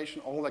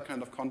information, all that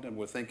kind of content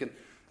we're thinking.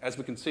 As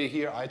we can see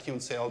here,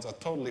 iTunes sales are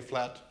totally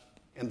flat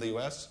in the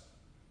US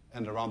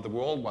and around the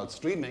world, while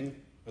streaming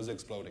is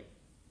exploding.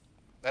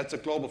 That's a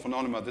global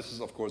phenomenon. This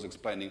is, of course,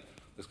 explaining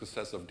the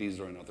success of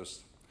Deezer and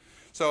others.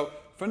 So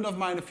a friend of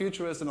mine, a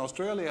futurist in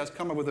Australia, has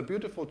come up with a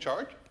beautiful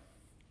chart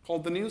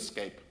called the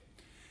Newscape.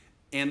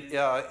 And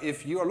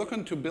if you are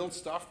looking to build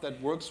stuff that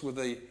works with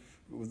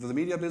the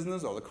media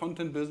business or the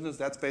content business,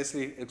 that's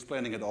basically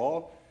explaining it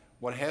all.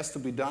 What has to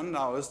be done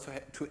now is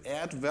to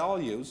add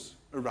values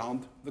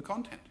around the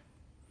content.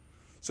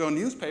 So a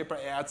newspaper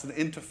adds an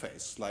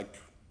interface, like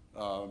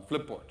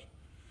Flipboard.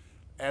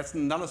 Adds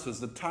an analysis,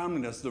 the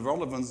timeliness, the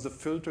relevance, the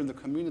filter in the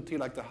community,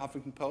 like the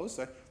Huffington Post.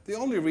 The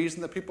only reason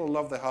that people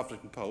love the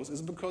Huffington Post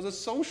is because it's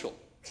social.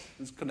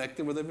 It's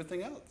connected with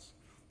everything else.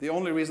 The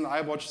only reason I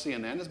watch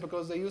CNN is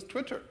because they use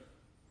Twitter.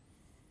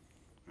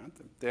 Right?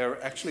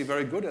 They're actually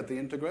very good at the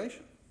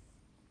integration.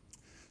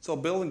 So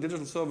building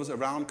digital service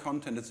around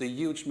content is a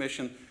huge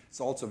mission. It's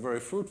also a very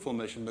fruitful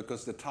mission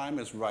because the time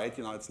is right.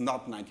 You know, it's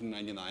not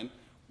 1999,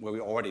 where we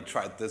already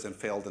tried this and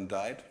failed and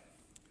died.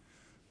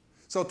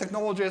 So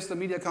technologists, the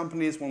media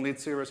companies will need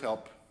serious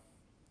help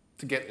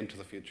to get into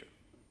the future.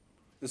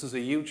 This is a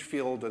huge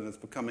field, and it's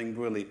becoming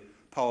really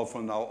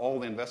powerful now. All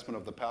the investment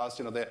of the past,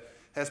 you know, there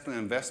has been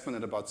investment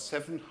in about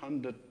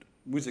 700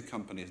 music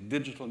companies,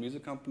 digital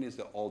music companies,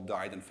 that all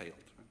died and failed,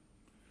 right?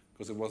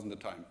 Because it wasn't the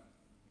time.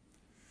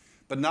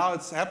 But now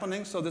it's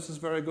happening, so this is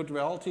very good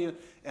reality.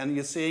 And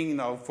you're seeing, you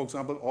know, for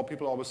example, all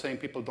people are always saying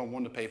people don't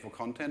want to pay for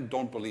content.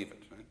 Don't believe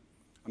it, right?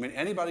 I mean,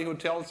 anybody who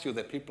tells you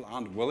that people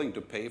aren't willing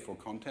to pay for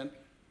content,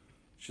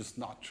 it's just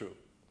not true.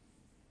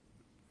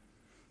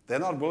 They're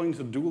not willing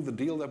to do the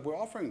deal that we're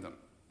offering them.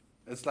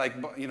 It's like,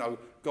 you know,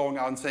 going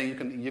out and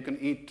saying you can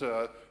eat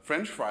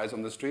French fries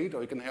on the street,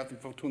 or you can have them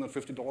for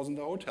 $250 in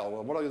the hotel.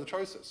 Well, what are the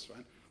choices,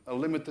 right?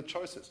 Limited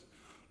choices.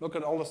 Look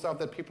at all the stuff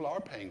that people are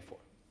paying for.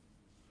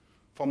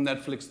 From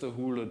Netflix to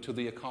Hulu to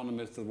The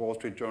Economist to the Wall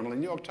Street Journal. In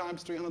New York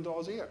Times,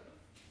 $300 a year.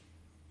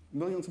 1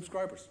 million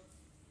subscribers.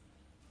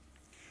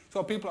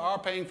 So people are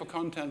paying for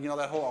content. You know,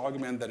 that whole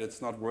argument that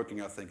it's not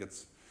working, I think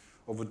it's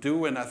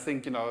overdue. And I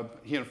think, you know,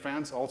 here in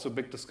France, also a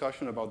big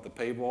discussion about the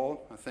paywall,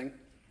 I think.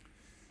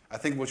 I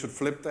think we should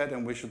flip that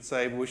and we should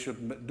say we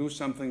should do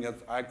something that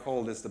I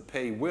call this the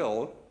pay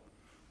will,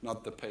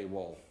 not the pay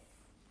wall.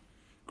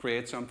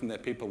 Create something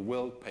that people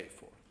will pay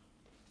for.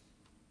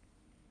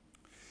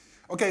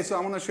 Okay, so I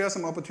want to share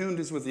some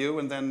opportunities with you,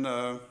 and then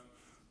I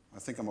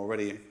think I'm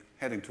already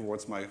heading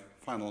towards my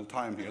final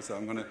time here, so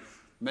I'm going to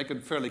make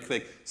it fairly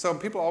quick. So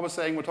people are always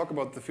saying we'll talk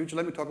about the future.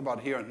 Let me talk about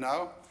here and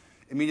now.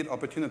 Immediate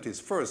opportunities.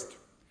 First,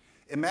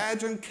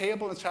 imagine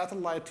cable and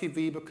satellite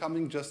TV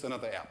becoming just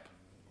another app.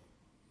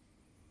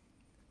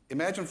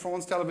 Imagine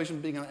phones,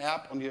 television being an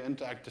app on your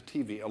interactive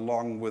TV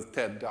along with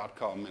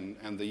TED.com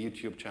and the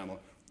YouTube channel.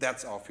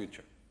 That's our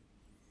future.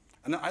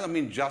 And I don't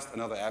mean just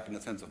another app in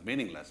the sense of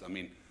meaningless. I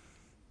mean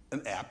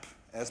an app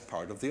as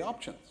part of the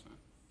options.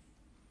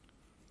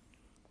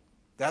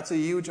 That's a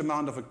huge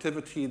amount of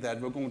activity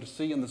that we're going to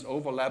see in this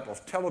overlap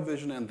of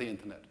television and the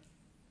internet.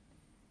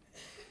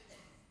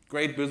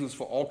 Great business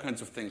for all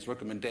kinds of things,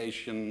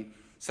 recommendation,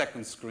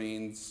 second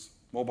screens,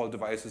 mobile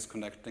devices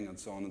connecting, and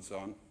so on and so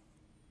on.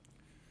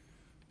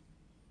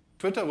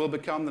 Twitter will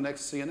become the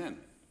next CNN.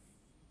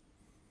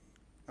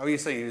 Now you're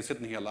saying you're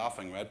sitting here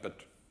laughing, right?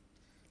 But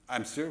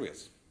I'm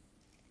serious.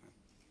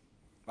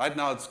 Right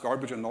now it's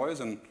garbage and noise,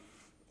 and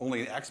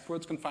only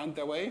experts can find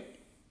their way.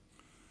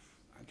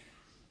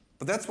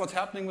 But that's what's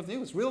happening with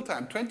news, real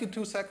time.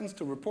 22 seconds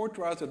to report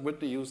to us that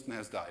Whitney Houston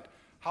has died.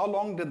 How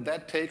long did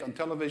that take on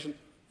television?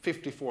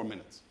 54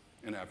 minutes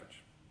in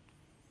average.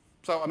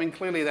 So, I mean,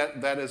 clearly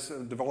that is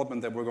a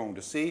development that we're going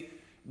to see.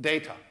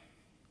 Data,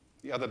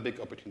 the other big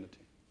opportunity.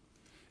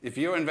 If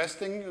you're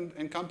investing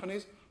in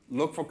companies,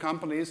 look for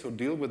companies who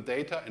deal with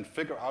data and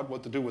figure out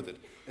what to do with it.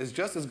 It's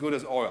just as good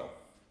as oil,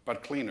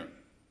 but cleaner.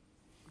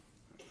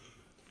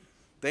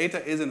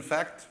 Data is, in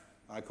fact,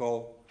 I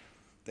call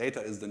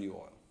data is the new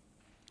oil.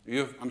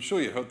 I'm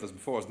sure you heard this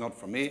before. It's not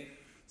from me.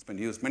 It's been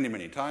used many,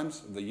 many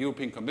times. The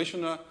European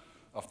Commissioner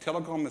of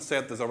Telecom has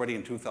said this already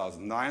in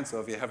 2009, so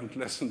if you haven't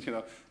listened,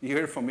 you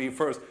hear it from me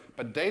first.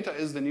 But data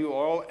is the new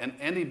oil, and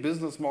any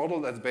business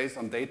model that's based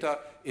on data,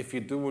 if you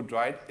do it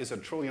right, is a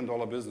 $1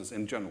 trillion business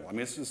in general. I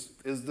mean, it's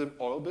the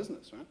oil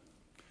business, right?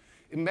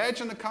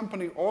 Imagine a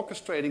company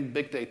orchestrating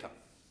big data.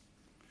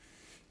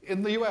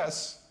 In the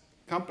US,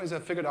 companies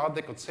have figured out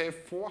they could save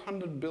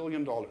 $400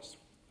 billion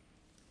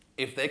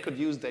if they could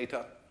use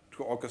data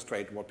to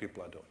orchestrate what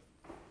people are doing.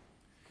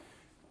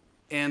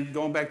 And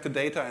going back to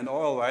data and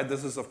oil, right,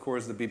 this is, of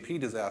course, the BP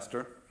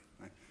disaster.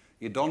 Right?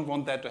 You don't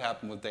want that to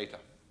happen with data.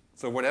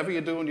 So whatever you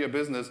do in your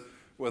business,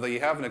 whether you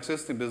have an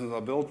existing business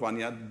or build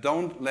one,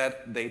 don't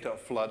let data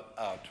flood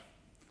out.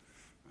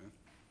 Right?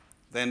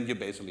 Then you're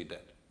basically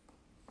dead.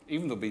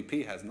 Even though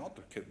BP has not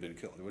been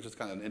killed, which is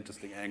kind of an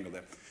interesting angle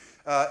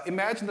there.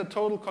 Imagine the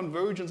total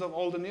convergence of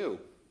old and new.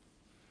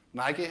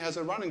 Nike has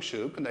a running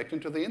shoe connecting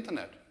to the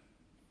internet.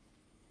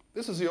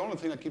 This is the only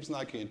thing that keeps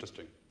Nike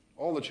interesting.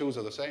 All the shoes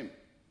are the same.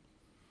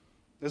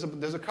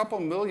 There's a couple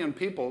million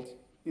people,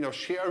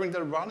 sharing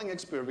their running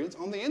experience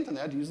on the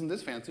internet using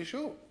this fancy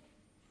shoe.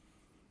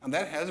 And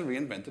that has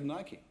reinvented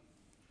Nike.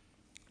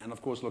 And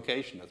of course,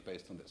 location that's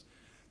based on this.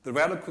 The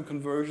radical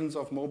conversions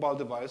of mobile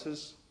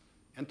devices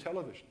and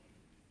television.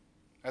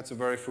 That's a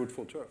very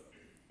fruitful turf.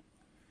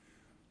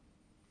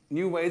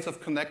 New ways of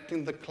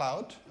connecting the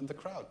cloud and the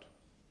crowd.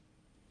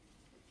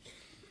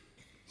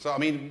 So, I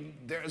mean,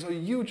 there's a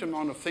huge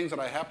amount of things that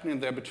are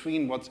happening there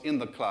between what's in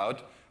the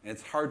cloud, and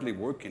it's hardly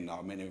working now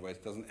in many ways.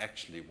 It doesn't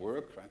actually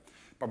work, right?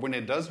 But when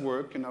it does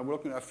work, we're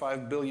looking at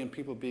 5 billion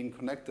people being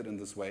connected in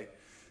this way.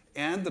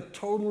 And the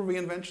total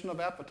reinvention of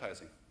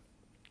advertising.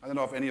 I don't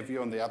know if any of you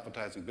are in the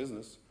advertising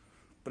business,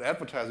 but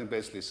advertising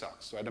basically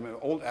sucks, right? I mean,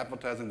 old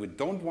advertising we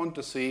don't want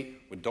to see,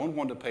 we don't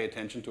want to pay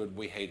attention to it,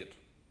 we hate it.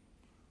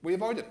 We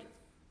avoid it.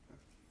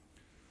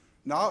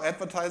 Now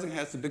advertising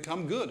has to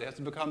become good, it has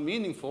to become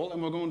meaningful,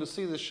 and we're going to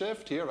see the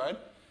shift here, right?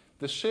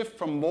 The shift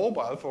from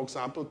mobile, for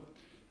example,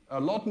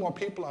 a lot more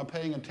people are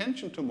paying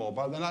attention to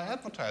mobile than are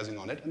advertising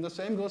on it, and the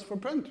same goes for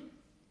print.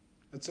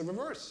 It's a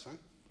reverse. Right?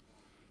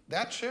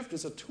 That shift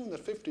is a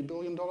 $250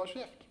 billion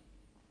shift.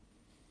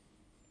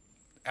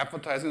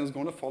 Advertising is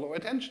going to follow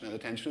attention, and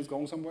attention is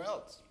going somewhere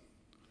else.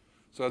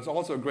 So it's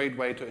also a great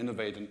way to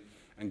innovate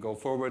and go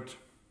forward.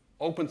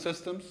 Open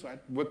systems, right?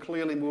 We're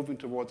clearly moving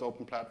towards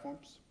open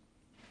platforms.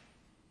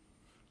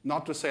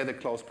 Not to say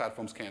that closed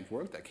platforms can't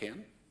work, they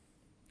can.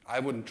 I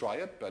wouldn't try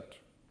it, but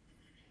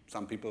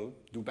some people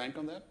do bank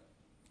on that.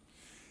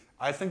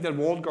 I think that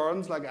walled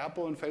gardens like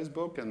Apple and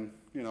Facebook and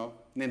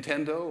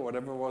Nintendo or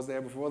whatever was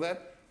there before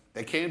that,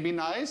 they can be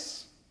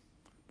nice,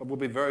 but will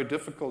be very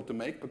difficult to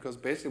make because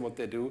basically what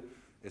they do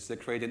is they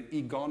create an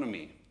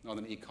egonomy, not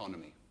an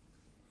economy.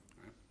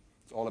 Right?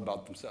 It's all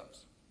about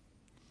themselves.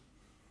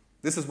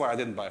 This is why I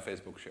didn't buy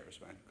Facebook shares,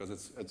 right?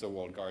 Because it's a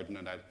walled garden,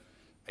 and I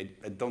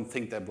don't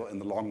think that will in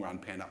the long run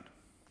pan out.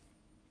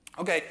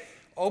 Okay,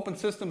 open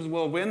systems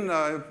will win.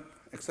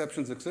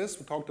 Exceptions exist.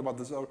 We talked about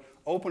this.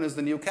 Open is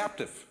the new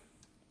captive.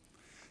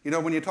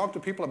 When you talk to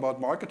people about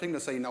marketing, they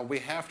say, we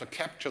have to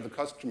capture the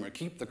customer,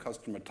 keep the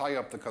customer, tie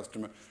up the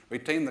customer,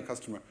 retain the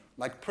customer,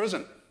 like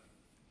prison.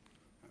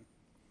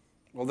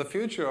 Well, the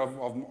future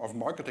of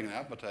marketing and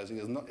advertising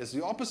is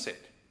the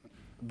opposite.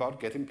 about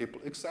getting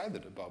people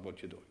excited about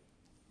what you're doing.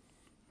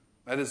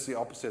 That is the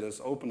opposite, as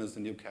open as the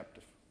new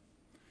captive.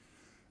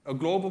 A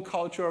global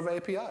culture of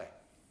API.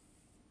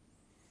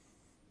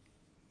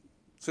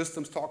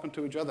 Systems talking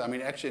to each other. I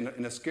mean, actually,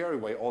 in a scary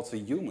way, also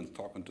humans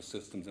talking to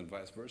systems and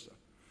vice versa,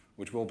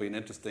 which will be an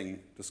interesting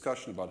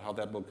discussion about how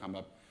that will come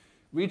up.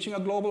 Reaching a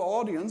global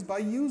audience by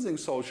using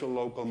social,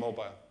 local,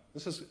 mobile.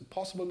 This is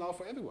possible now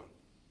for everyone.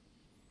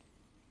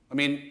 I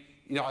mean,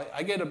 you know,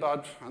 I get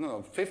about, I don't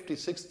know, 50,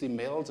 60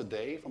 mails a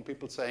day from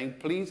people saying,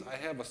 please, I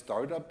have a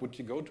startup, would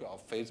you go to our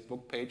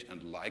Facebook page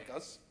and like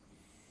us?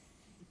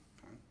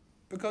 Okay.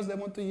 Because they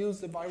want to use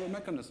the viral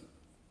mechanism.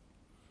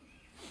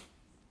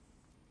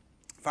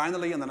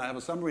 Finally, and then I have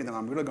a summary, then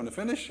I'm really going to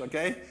finish,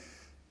 okay?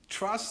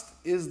 Trust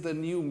is the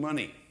new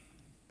money.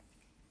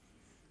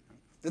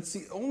 That's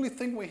the only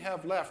thing we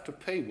have left to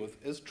pay with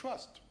is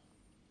trust.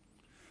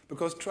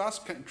 Because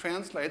trust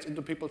translates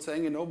into people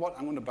saying, you know what,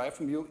 I'm going to buy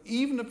from you,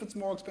 even if it's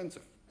more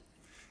expensive.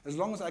 As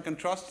long as I can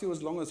trust you,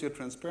 as long as you're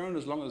transparent,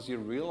 as long as you're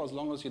real, as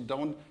long as you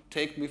don't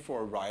take me for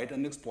a ride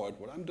and exploit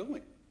what I'm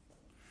doing.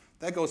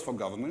 That goes for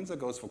governments, that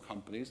goes for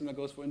companies, and that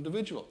goes for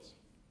individuals.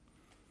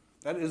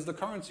 That is the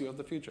currency of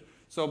the future.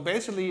 So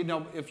basically, you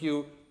know, if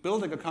you're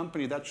building a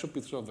company, that should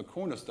be sort of the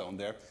cornerstone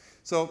there.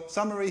 So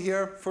summary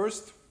here,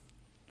 first,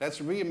 let's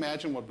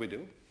reimagine what we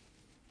do.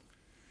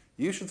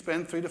 You should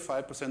spend 3 to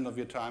 5% of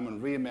your time on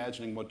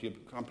reimagining what your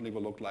company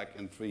will look like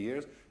in 3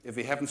 years. If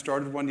you haven't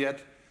started one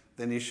yet,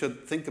 then you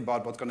should think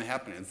about what's going to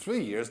happen in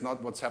 3 years,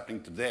 not what's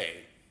happening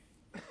today.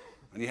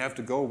 And you have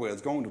to go where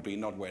it's going to be,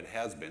 not where it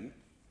has been.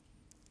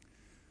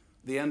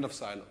 The end of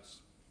silos.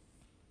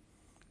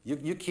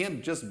 You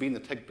can't just be in the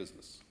tech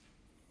business.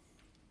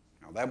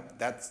 Now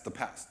that's the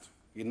past.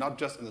 You're not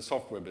just in the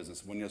software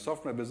business. When you're in the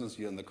software business,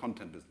 you're in the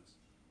content business.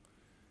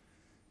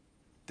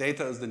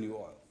 Data is the new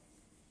oil.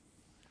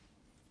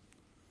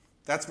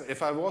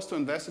 If I was to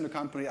invest in a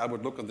company, I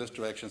would look in this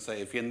direction and say,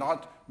 if you're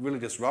not really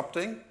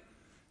disrupting,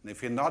 and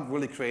if you're not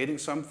really creating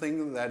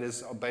something that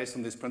is based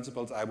on these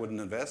principles, I wouldn't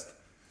invest.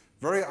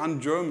 Very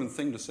un-German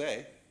thing to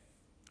say.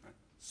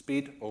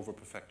 Speed over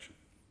perfection.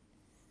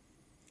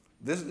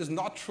 This is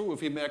not true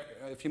if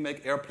you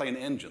make airplane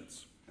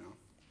engines, you know,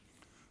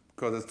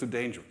 because it's too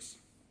dangerous.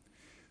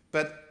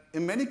 But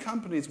in many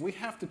companies, we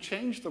have to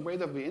change the way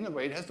that we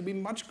innovate. It has to be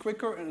much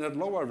quicker and at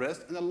lower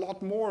risk and a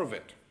lot more of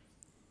it.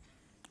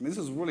 I mean, this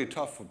is really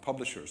tough for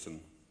publishers and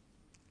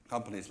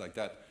companies like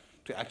that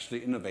to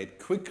actually innovate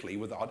quickly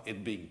without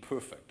it being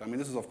perfect. I mean,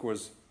 this is, of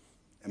course,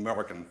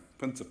 American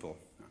principle.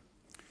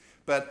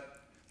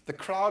 But the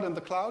crowd and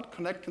the cloud,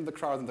 connecting the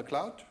crowd and the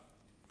cloud,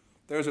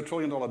 there's a $1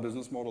 trillion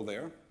business model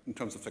there in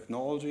terms of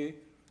technology,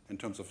 in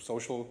terms of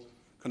social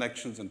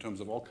connections, in terms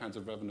of all kinds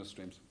of revenue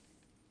streams.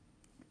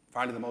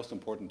 Finally, the most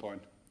important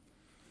point,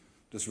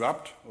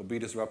 disrupt or be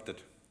disrupted.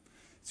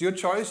 It's your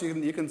choice.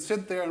 You can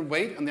sit there and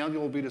wait, and then you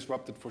will be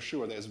disrupted for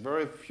sure. There's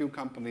very few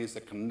companies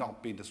that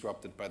cannot be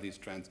disrupted by these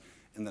trends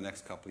in the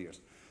next couple of years.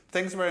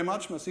 Thanks very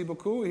much. Merci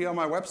beaucoup. Here are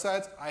my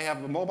websites. I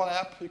have a mobile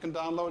app you can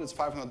download. It's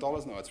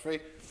 $500. No, it's free.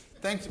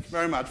 Thanks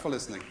very much for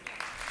listening.